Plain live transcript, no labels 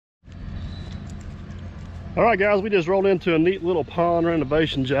All right, guys, we just rolled into a neat little pond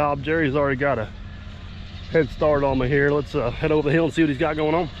renovation job. Jerry's already got a head start on me here. Let's head over the hill and see what he's got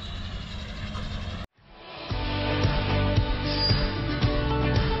going on.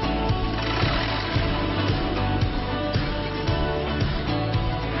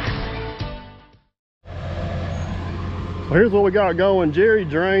 Well, here's what we got going. Jerry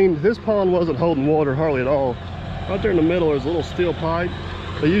drained. This pond wasn't holding water hardly at all. Right there in the middle, there's a little steel pipe.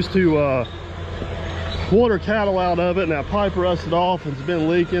 They used to water cattle out of it, and that pipe rusted off and it's been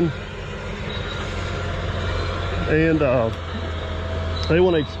leaking. And they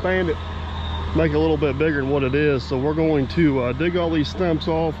want to expand it, make it a little bit bigger than what it is. So we're going to dig all these stumps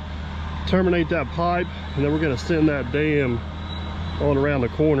off, terminate that pipe, and then we're going to send that dam on around the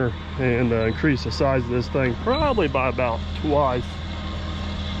corner and increase the size of this thing probably by about twice.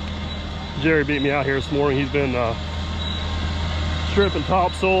 Jerry beat me out here this morning. He's been stripping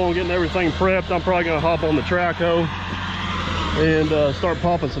topsoil and getting everything prepped. I'm probably going to hop on the track hoe and start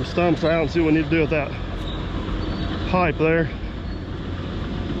popping some stumps out and see what we need to do with that pipe there.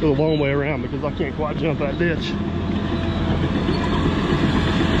 Go a long way around because I can't quite jump that ditch.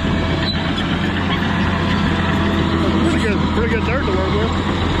 Pretty good dirt to work with.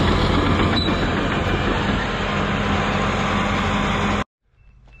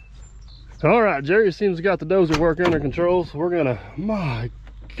 All right, Jerry seems to got the dozer work under control, so we're gonna, my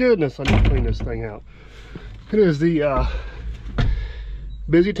goodness, I need to clean this thing out. It is the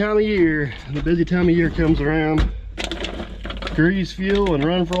busy time of year. The busy time of year comes around. Grease, fuel, and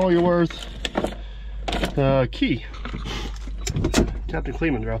run for all you're worth. Key. Captain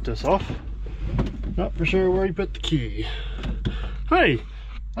Kleeman dropped this off. Not for sure where he put the key. Hey,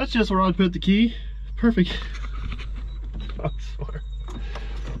 that's just where I'd put the key. Perfect. I swear.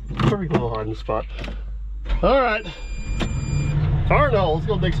 Perfect little hiding spot. All right. Fire and hole. Let's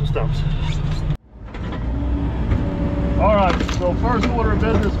go dig some stumps. All right. So first order of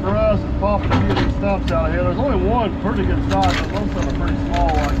business for us is popping a few of these stumps out of here. There's only one pretty good size, but most of them are pretty small,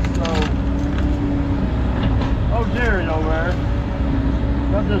 like so. Oh, Jerry over there.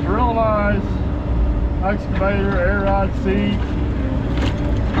 Got this real nice excavator, air ride seat,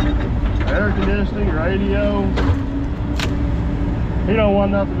 air conditioning, radio. He don't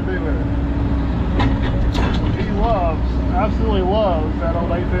want nothing to do with it. He loves, absolutely loves that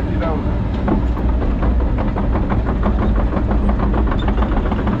old 850 dozer.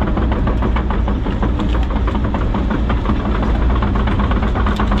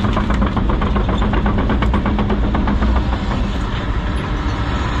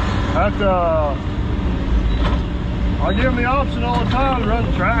 I give him the option all the time to run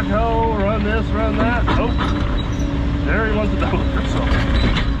the track hoe, run this, run that. Nope. Jerry wants the dozer, so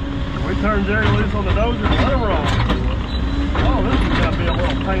we turn Jerry loose on the dozer and let him roll. Oh, this is gonna be a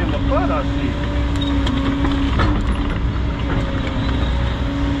little pain in the butt, I see.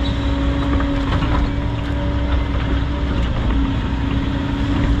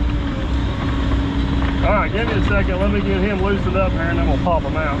 All right, give me a second. Let me get him loosened up here and then we'll pop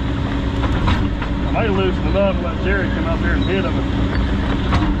him out. I may loosen him up and let Jerry come up here and hit him and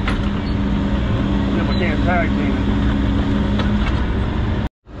see if we can't tag team it.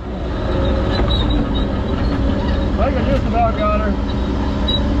 I think I just about got her.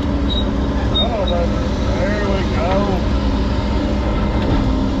 Come on, baby. There we go.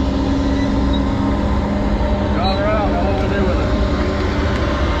 Got her out. Now what do we do with her?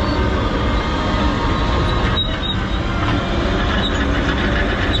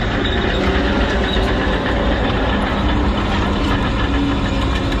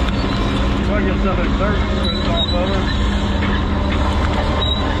 Get some of the dirt stripped off of her.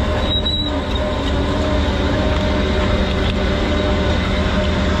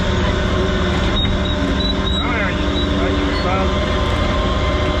 There you go.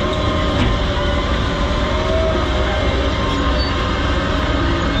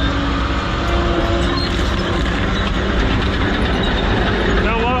 You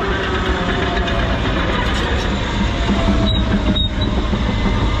know what?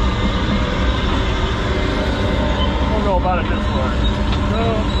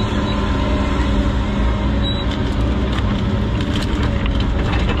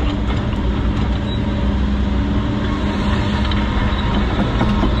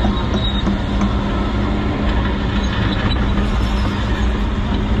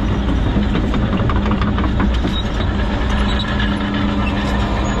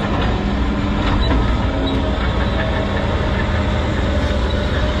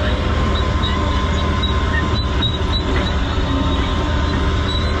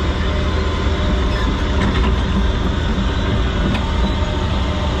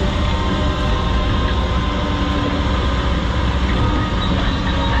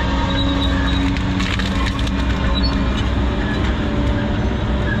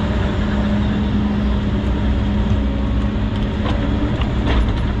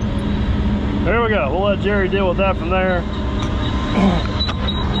 There we go. We'll let Jerry deal with that from there.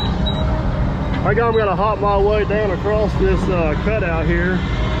 I'm gonna hop my way down across this cutout here.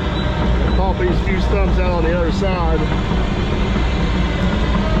 Pop these few stumps out on the other side.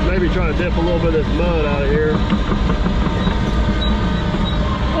 Maybe try to dip a little bit of this mud out of here.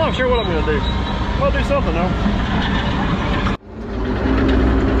 I'm not sure what I'm gonna do. I'll do something though.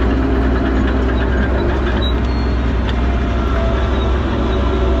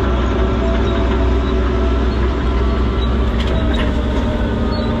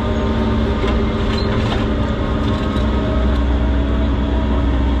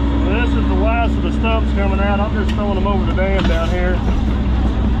 Stumps coming out. I'm just throwing them over the dam down here.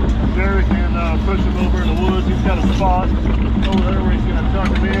 Jerry can push them over in the woods. He's got a spot over there where he's going to tuck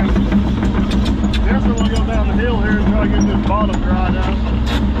them in. Guess I'm going to go down the hill here and try to get this bottom dried out.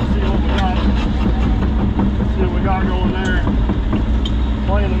 See what we got. See what we got going there.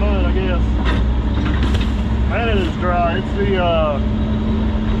 Play in the mud, I guess. Man, it is dry. It's the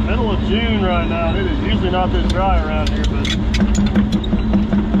middle of June right now. And it is usually not this dry around here, but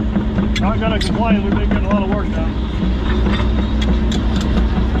not gonna complain, we've been getting a lot of work done.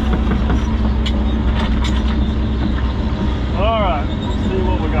 Alright, let's see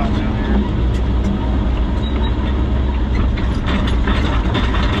what we got down here.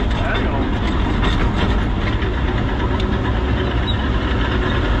 Hang on.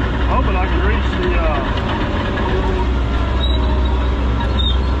 Hoping I can reach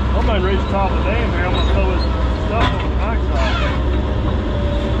hoping I can reach the top of the dam here. I'm gonna throw this stuff over the backside.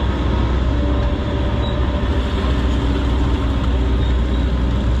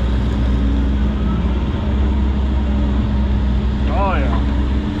 Oh yeah.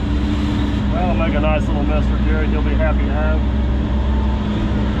 That'll make a nice little mess for Jerry. He'll be happy to have.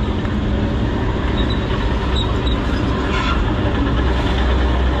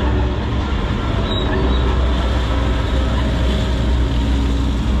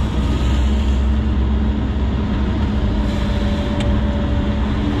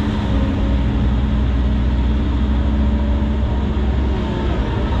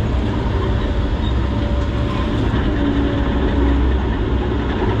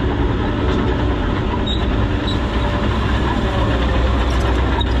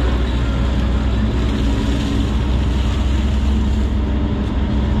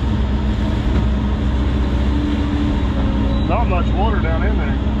 Not much water down in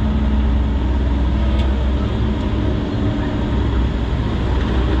there.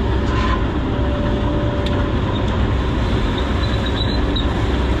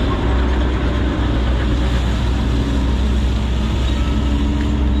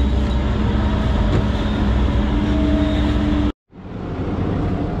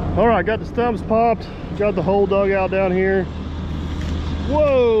 All right, got the stumps popped, got the hole dug out down here.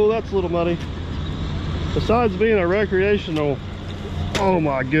 Whoa, that's a little muddy. Besides being a recreational, oh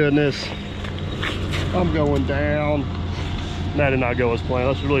my goodness, I'm going down. That did not go as planned.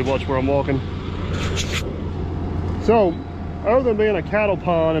 Let's really watch where I'm walking. So, other than being a cattle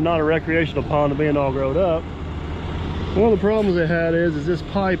pond and not a recreational pond and being all grown up, one of the problems it had is this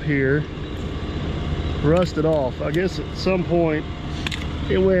pipe here rusted off. I guess at some point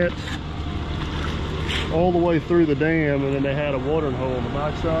it went all the way through the dam, and then they had a watering hole on the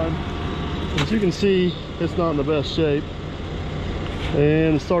backside. As you can see, it's not in the best shape,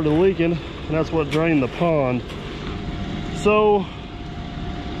 and it started leaking, and that's what drained the pond. So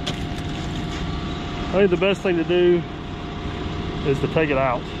I think the best thing to do is to take it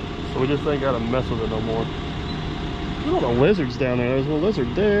out, so we just ain't got to mess with it no more. Look at all the lizards down there. There's a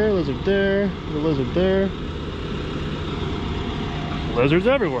lizard there, lizard there, there's a lizard there. Lizards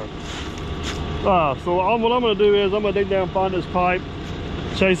everywhere. So what I'm going to do is I'm going to dig down, find this pipe,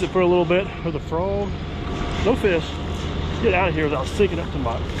 chase it for a little bit. There's a frog. No fish. Get out of here without sinking up to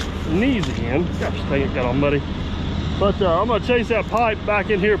my knees again. Gosh dang it, got all muddy. But I'm going to chase that pipe back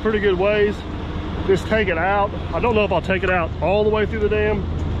in here a pretty good ways. Just take it out. I don't know if I'll take it out all the way through the dam,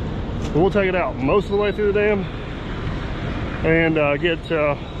 but we'll take it out most of the way through the dam and get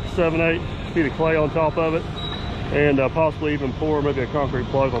 7-8 feet of clay on top of it, and possibly even pour maybe a concrete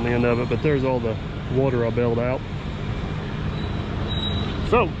plug on the end of it. But there's all the water I bailed out.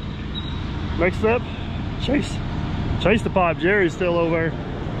 So next step, chase the pipe. Jerry's still over there.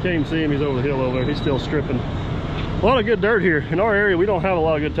 Can't even see him. He's over the hill over there. He's still stripping. A lot of good dirt here. In our area, we don't have a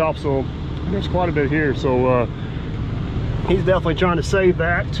lot of good topsoil. There's quite a bit here, so he's definitely trying to save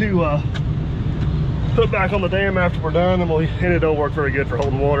that to put back on the dam after we're done, and it don't work very good for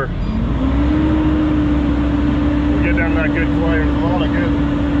holding water. We get down to that good clay. There's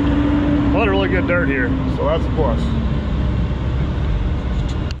a lot of really good dirt here, so that's a plus.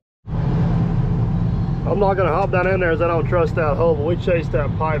 I'm not gonna hop down in there as I don't trust that hole, but we chased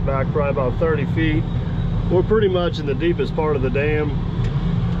that pipe back probably about 30 feet. We're pretty much in the deepest part of the dam.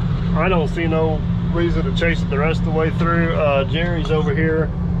 I don't see no reason to chase it the rest of the way through. Jerry's over here,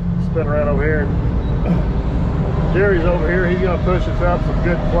 spin around over here. Jerry's over here, he's gonna push us up some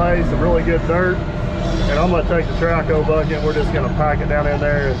good clay, some really good dirt. And I'm gonna take the Traco bucket, we're just gonna pack it down in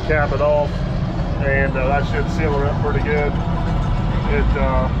there and cap it off. And that should seal her up pretty good.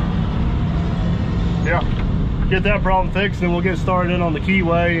 Yeah, get that problem fixed and we'll get started in on the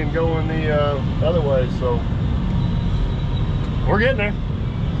keyway and go in the other way. So we're getting there.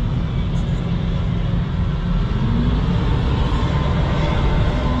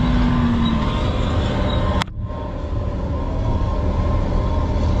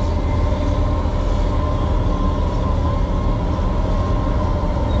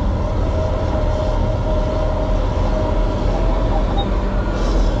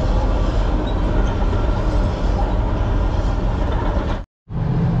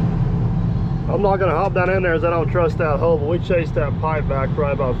 I'm not gonna hop down in there as I don't trust that hole, but we chased that pipe back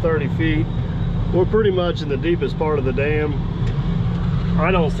probably about 30 feet. We're pretty much in the deepest part of the dam.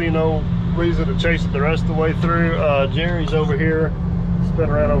 I don't see no reason to chase it the rest of the way through. Jerry's over here, spin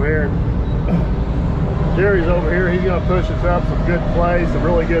around over here. Jerry's over here, he's gonna push us up some good clay, some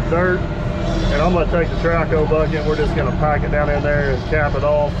really good dirt. And I'm gonna take the Traco bucket, we're just gonna pack it down in there and cap it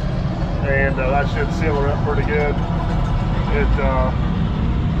off. And that should seal her up pretty good.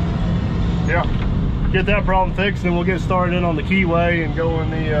 Yeah, get that problem fixed and we'll get started in on the keyway and go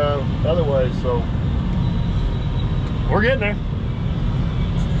in the other way. So we're getting there.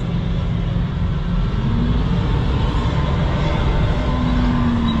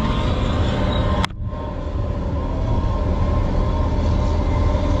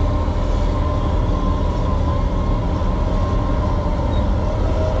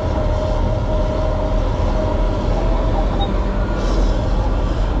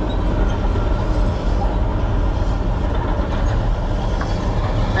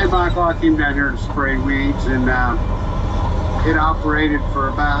 Michael, I came down here to spray weeds and it operated for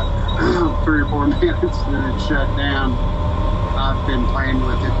about 3 or 4 minutes and then it shut down. I've been playing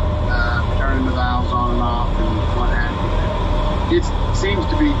with it, turning the valves on and off and what have you. It seems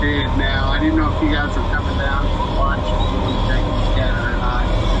to be dead now. I didn't know if you guys were coming down for lunch or you want to take it together or not.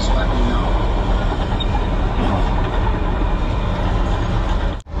 Just let me know.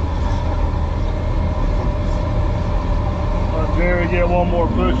 Jerry, get one more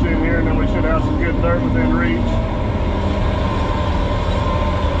push in here and then we should have some good dirt within reach.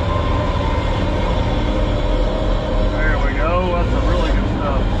 There we go, that's some really good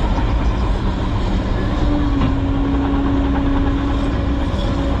stuff.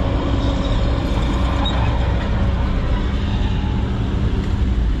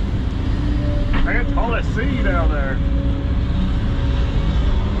 Man, all that seed down there.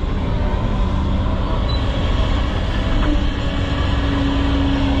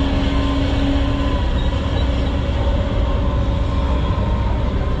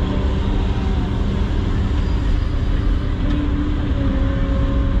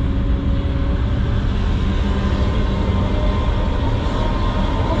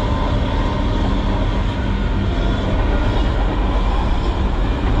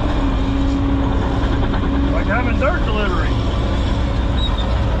 Dirt delivery.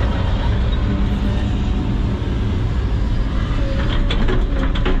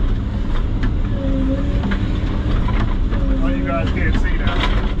 Oh, you guys can't see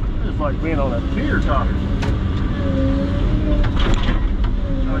now. It's like being on a teeter totter.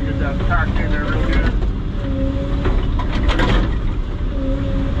 Trying to get that packed in there real good.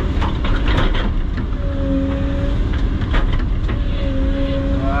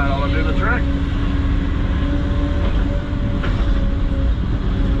 Alright, I'm gonna do the trick.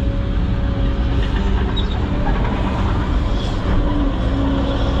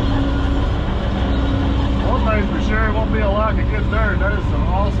 For sure, it won't be a lack of good dirt. That is some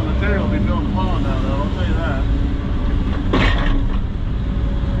awesome material to be building a pond out though, I'll tell you that.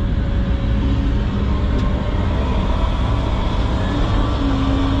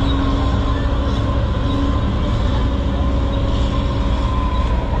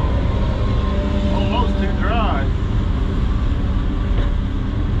 Almost too dry.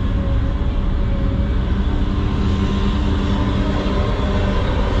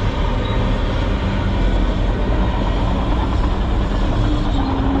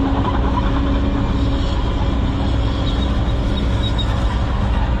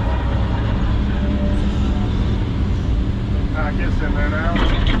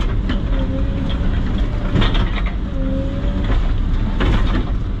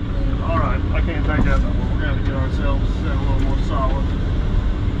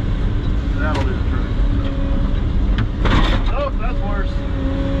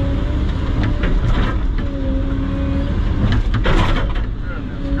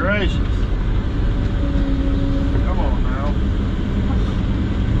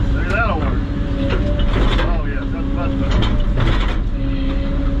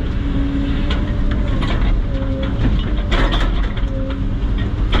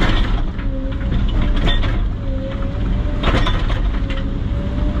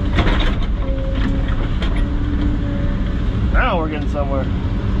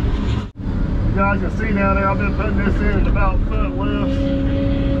 see down there, I've been putting this in about foot lifts.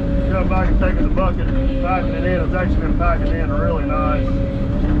 Come back and taking the bucket, packing it in. It's actually been packing in really nice.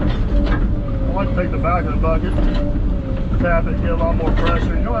 I like to take the back of the bucket, tap it, get a lot more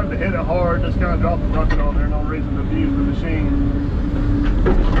pressure. You don't have to hit it hard, just kind of drop the bucket on there. No reason to abuse the machine.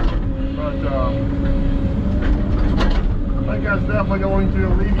 But I think that's definitely going to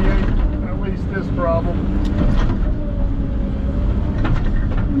alleviate at least this problem.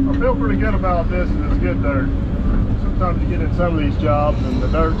 I feel pretty good about this, and it's good dirt. Sometimes you get in some of these jobs and the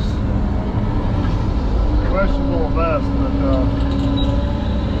dirt's questionable at best, but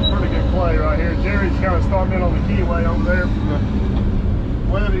pretty good clay right here. Jerry's kind of starting in on the keyway over there from the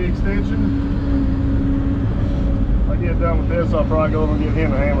levee extension. If I get done with this, I'll probably go over and give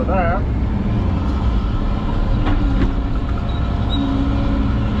him a hand with that.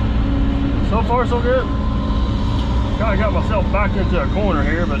 So far, so good. Kind of got myself back into a corner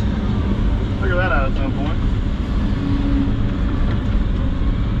here, but figure that out at some point.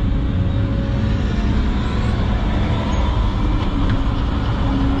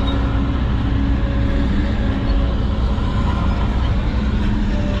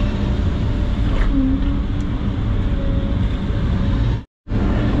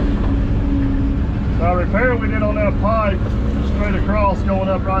 So repair we did on that pipe straight across going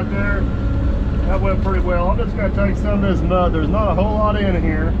up right there. That went pretty well. I'm just going to take some of this mud. There's not a whole lot in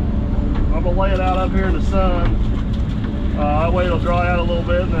here. I'm going to lay it out up here in the sun. That way it'll dry out a little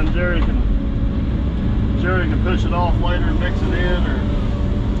bit, and then Jerry can push it off later and mix it in, or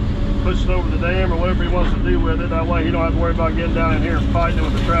push it over the dam, or whatever he wants to do with it. That way he don't have to worry about getting down in here and fighting it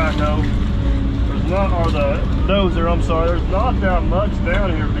with the track hoe. There's not, or the dozer, I'm sorry. There's not that much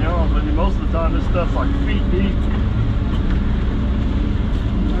down here, to be honest with you. Most of the time this stuff's like feet deep.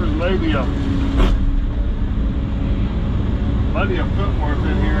 There's maybe a foot worth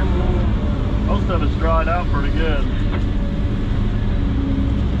in here. Most of it's dried out pretty good.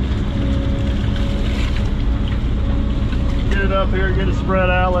 Get it up here, get it spread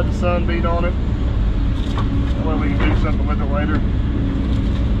out, let the sun beat on it. That way we can do something with it later.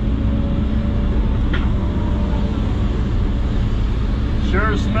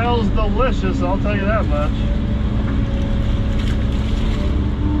 Sure smells delicious, I'll tell you that much.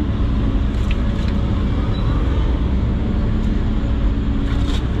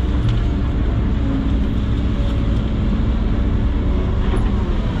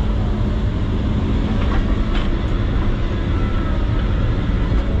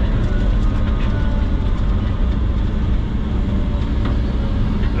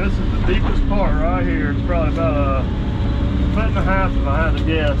 Deepest part right here. It's probably about a foot and a half if I had to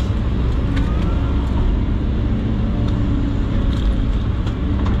guess.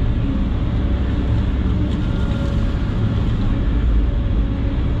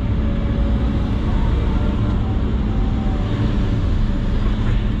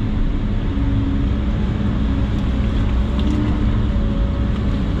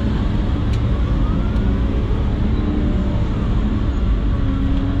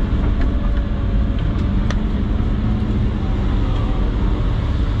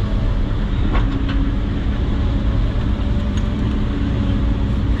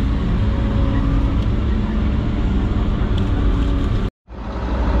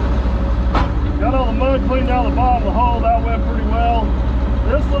 Cleaned out the bottom of the hole. That went pretty well.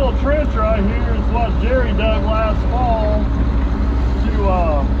 This little trench right here is what Jerry dug last fall to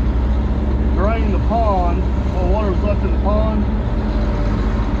drain the pond, or water was left in the pond.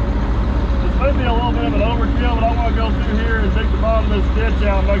 This may be a little bit of an overkill, but I want to go through here and dig the bottom of this ditch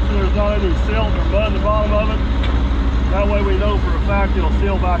out, make sure there's not any silt or mud in the bottom of it. That way we know for a fact it'll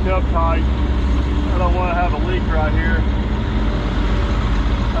seal back up tight. I don't want to have a leak right here.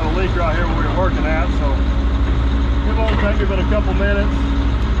 A leak right here where we're working at, so it won't take me but a couple minutes.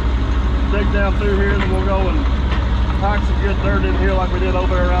 Dig down through here, and then we'll go and pack some good dirt in here like we did over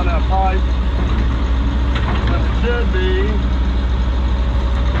there around that pipe. And it should be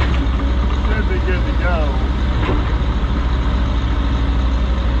good to go.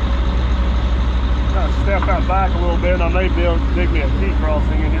 Kind of step out back a little bit, and I may be able to dig me a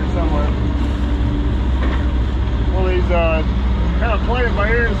T-crossing in here somewhere. One of these kind of play it by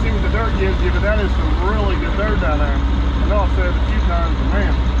ear and see what the dirt gives you, but that is some really good dirt down there. I know I've said it a few times, but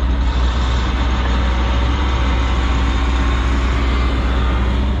man.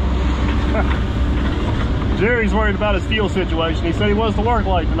 Jerry's worried about his fuel situation. He said he wants to work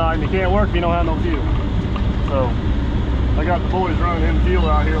late tonight, and he can't work if he don't have no fuel. So I got the boys running him fuel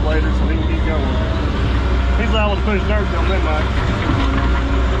out here later so he can keep going. He's liable to push dirt till midnight.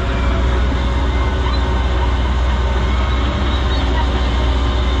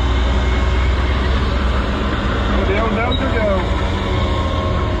 Go, dozer, go.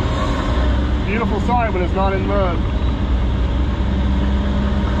 Beautiful sight when it's not in mud.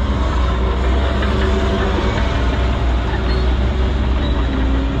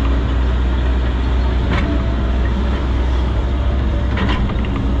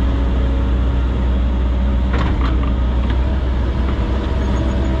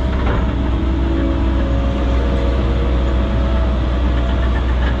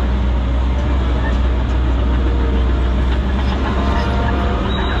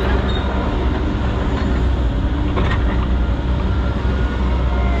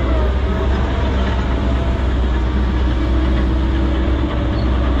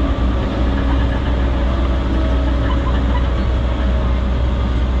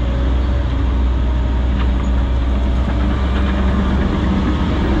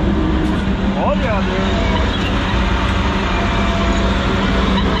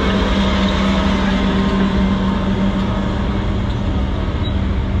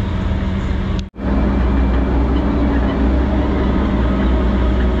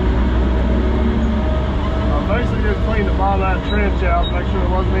 Trench out, make sure there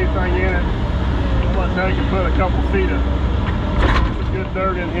wasn't anything in it. But now you can put a couple feet of good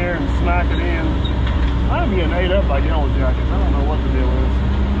dirt in here and smack it in. I'm getting ate up by yellow jackets. I don't know what the deal is.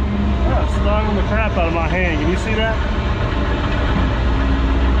 That stung the crap out of my hand. Can you see that?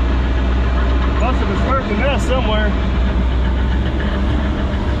 Must have disturbed the nest somewhere.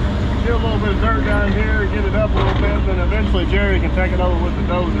 Get a little bit of dirt down here, get it up a little bit, then eventually Jerry can take it over with the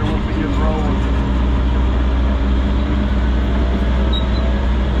dozer once it gets rolling.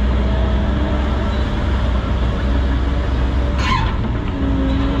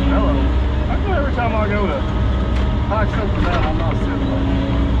 Every time I go to hack something out, I'm not sitting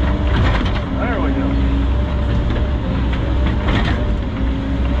there. There we go.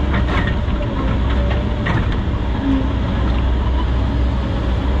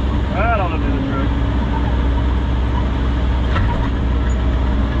 That ought to do the trick.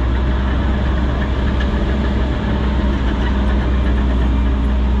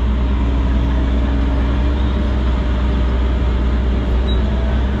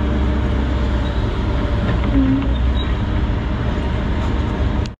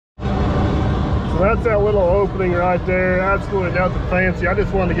 That's that little opening right there. Absolutely nothing fancy. I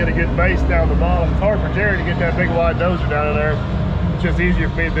just wanted to get a good base down the bottom. It's hard for Jerry to get that big wide dozer down in there. It's just easier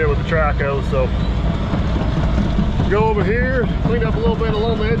for me to do it with the traco. So go over here, clean up a little bit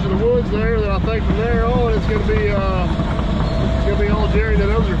along the edge of the woods there. Then I think from there on it's gonna be all Jerry and the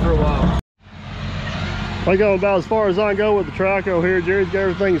dozer for a while. I go about as far as I can go with the traco here. Jerry's got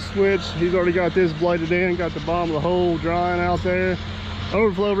everything switched. He's already got this bladed in, got the bottom of the hole drying out there.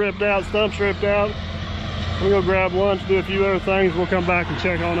 Overflow ripped out, stumps ripped out. I'm gonna go grab lunch, do a few other things. We'll come back and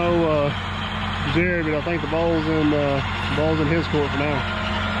check on Jerry, but I think the ball's in his court for now.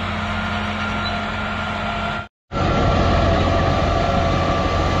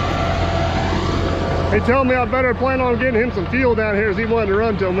 He told me I better plan on getting him some fuel down here as he wanted to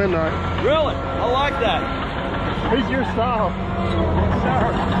run till midnight. Really? I like that. He's your style.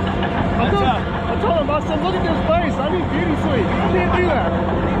 Sure. I told him, I said, look at this face. I need beauty sleep. I can't do that.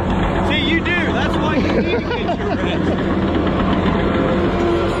 See, you do. That's why you need to get your rest.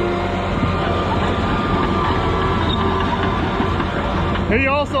 He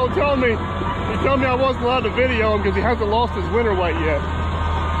also told me I wasn't allowed to video him because he hasn't lost his winter weight yet.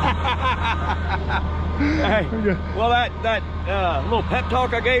 Hey, well, that little pep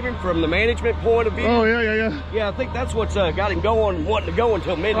talk I gave him from the management point of view. Oh, yeah. Yeah, I think that's what's got him going, wanting to go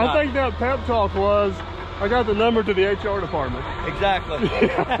until midnight. I think that pep talk was, I got the number to the HR department. Exactly.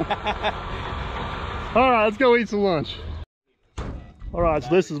 All right, let's go eat some lunch. All right, so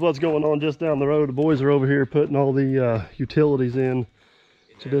this is what's going on just down the road. The boys are over here putting all the utilities in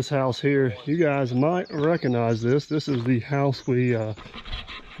to this house here. You guys might recognize this. This is the house we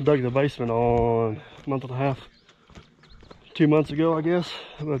dug the basement on a month and a half, 2 months ago, I guess.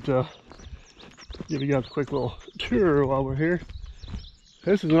 But give you guys a quick little tour while we're here.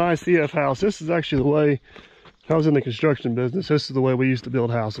 This is an ICF house. This is actually the way, I was in the construction business, this is the way we used to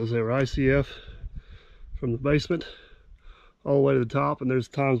build houses. They were ICF from the basement all the way to the top, and there's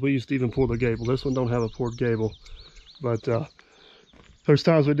times we used to even pour the gable. This one don't have a poured gable, but there's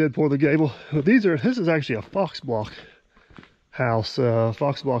times we did pour the gable. But this is actually a Fox block house.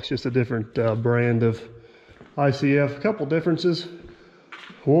 Fox block's just a different brand of ICF. A couple differences.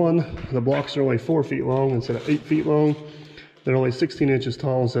 One, the blocks are only 4 feet long instead of 8 feet long. They're only 16 inches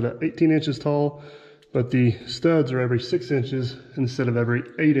tall instead of 18 inches tall, but the studs are every 6 inches instead of every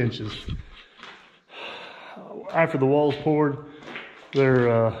 8 inches. After the wall's poured,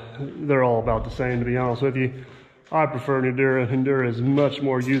 they're all about the same, to be honest with you. I prefer Endura. Endura is much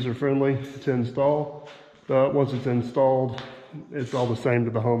more user-friendly to install, but once it's installed, it's all the same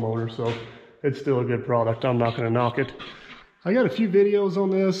to the homeowner, so it's still a good product. I'm not gonna knock it. I got a few videos on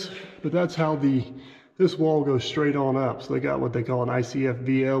this, but that's how this wall goes straight on up. So they got what they call an ICF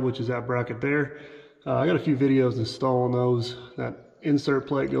VL, which is that bracket there. I got a few videos installing those. That insert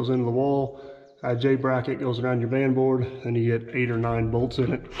plate goes into the wall. J bracket goes around your band board, and you get 8 or 9 bolts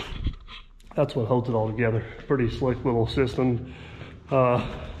in it. That's what holds it all together. Pretty slick little system.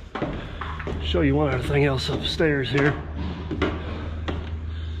 Show you one other thing else upstairs here.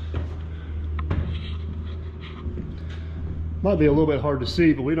 Might be a little bit hard to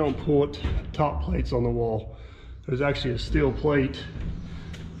see, but we don't put top plates on the wall. There's actually a steel plate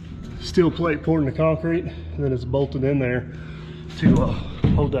poured in the concrete, and then it's bolted in there to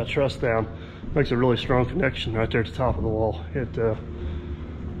hold that truss down. Makes a really strong connection right there at the top of the wall. It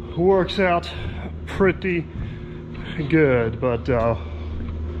works out pretty good, but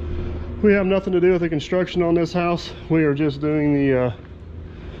we have nothing to do with the construction on this house. We are just doing the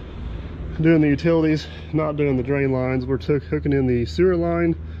utilities, not doing the drain lines. We're hooking in the sewer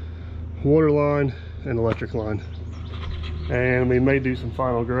line, water line, and electric line. And we may do some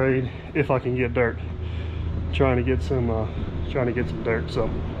final grade if I can get dirt. Trying to get some dirt. So,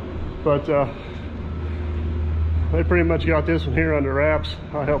 but they pretty much got this one here under wraps.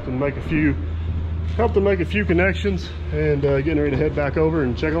 I helped them make a few connections, and getting ready to head back over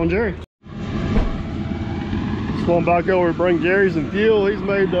and check on Jerry. Just going back over to bring Jerry some fuel. He's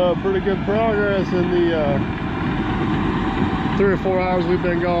made pretty good progress in the 3 or 4 hours we've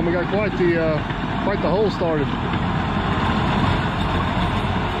been gone. We got quite the hole started.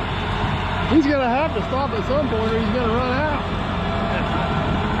 He's gonna have to stop at some point or he's gonna run out.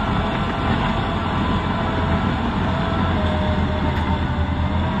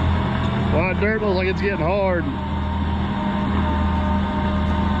 Well, that dirt looks like it's getting hard.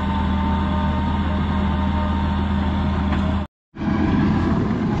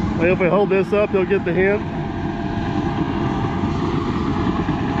 Well, if we hold this up, you'll get the hint.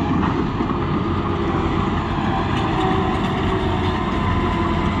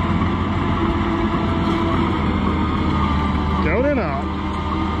 Going up.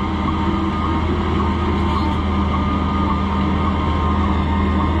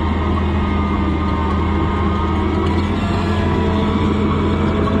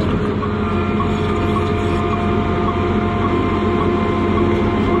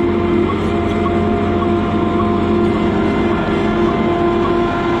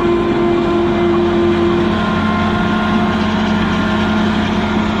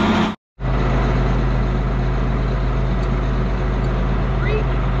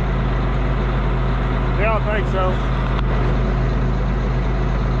 I think so.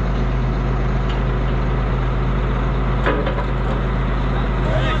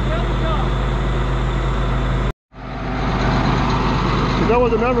 You know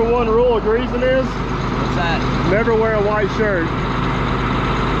what the #1 rule of greasing is? What's that? Never wear a white shirt. I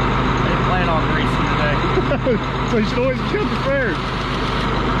didn't plan on greasing today. So you should always get prepared.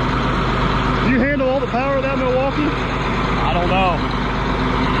 Do you handle all the power of that Milwaukee? I don't know.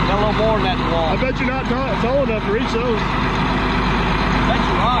 Got a little more than that wall. I bet you're not tall enough to reach those. I bet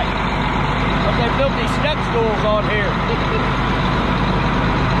you're right. But they built these step stools on here.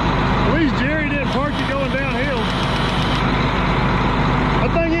 At least Jerry didn't park you going downhill.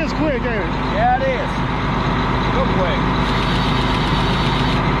 That thing is quick, ain't it? Yeah, it is. Real quick.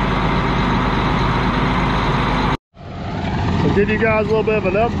 I'll give you guys a little bit of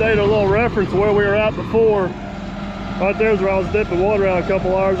an update, a little reference to where we were at before. Right there's where I was dipping water out a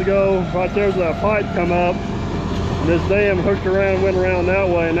couple hours ago. Right there's that pipe come up. And this dam hooked around, went around that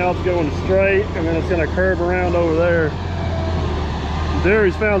way, and now it's going straight, and then it's going to curve around over there.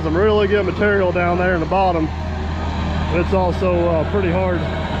 Jerry's found some really good material down there in the bottom. It's also pretty hard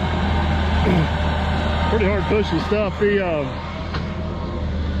pushing stuff.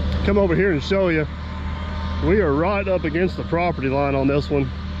 Come over here and show you. We are right up against the property line on this one.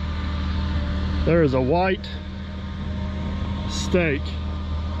 There is a white stake. I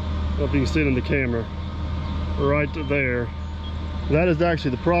don't know if you can see it in the camera. Right there. That is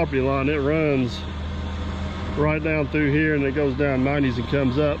actually the property line. It runs right down through here and it goes down 90s and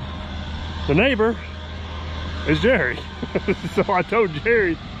comes up. The neighbor is Jerry. So I told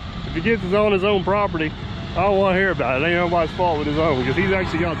Jerry, if he gets on his own property, I don't want to hear about it. It ain't nobody's fault with his own, because he's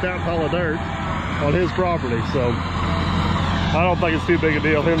actually got that pile of dirt on his property. So I don't think it's too big a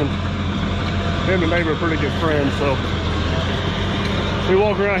deal. Him and the neighbor are pretty good friends. So we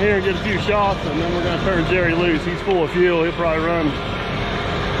walk around here and get a few shots, and then we're gonna turn Jerry loose. He's full of fuel. He'll probably run,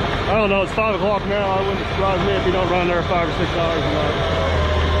 I I don't know, it's 5 o'clock now. I wouldn't surprise me if he don't run there 5 or 6 hours a night.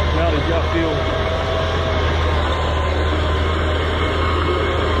 Now that he's got fuel.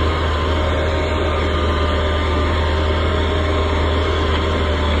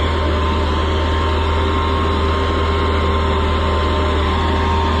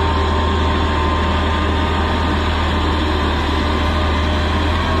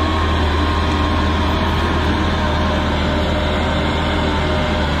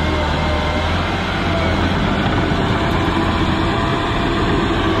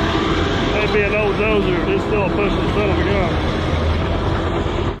 Be an old dozer, it's still a pushing son of a gun.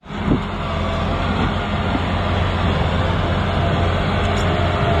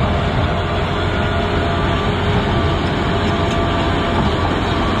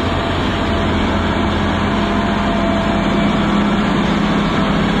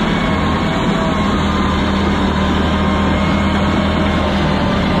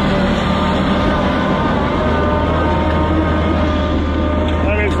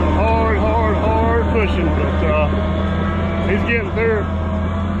 He's getting through.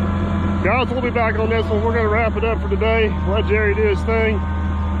 Guys, we'll be back on this one. We're going to wrap it up for today. Let Jerry do his thing.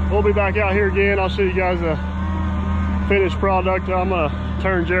 We'll be back out here again. I'll show you guys the finished product. I'm going to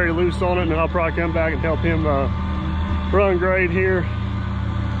turn Jerry loose on it, and then I'll probably come back and help him run grade here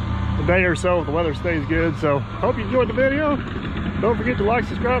a day or so if the weather stays good. So, hope you enjoyed the video. Don't forget to like,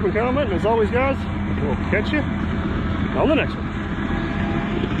 subscribe, and comment. And as always, guys, we'll catch you on the next one.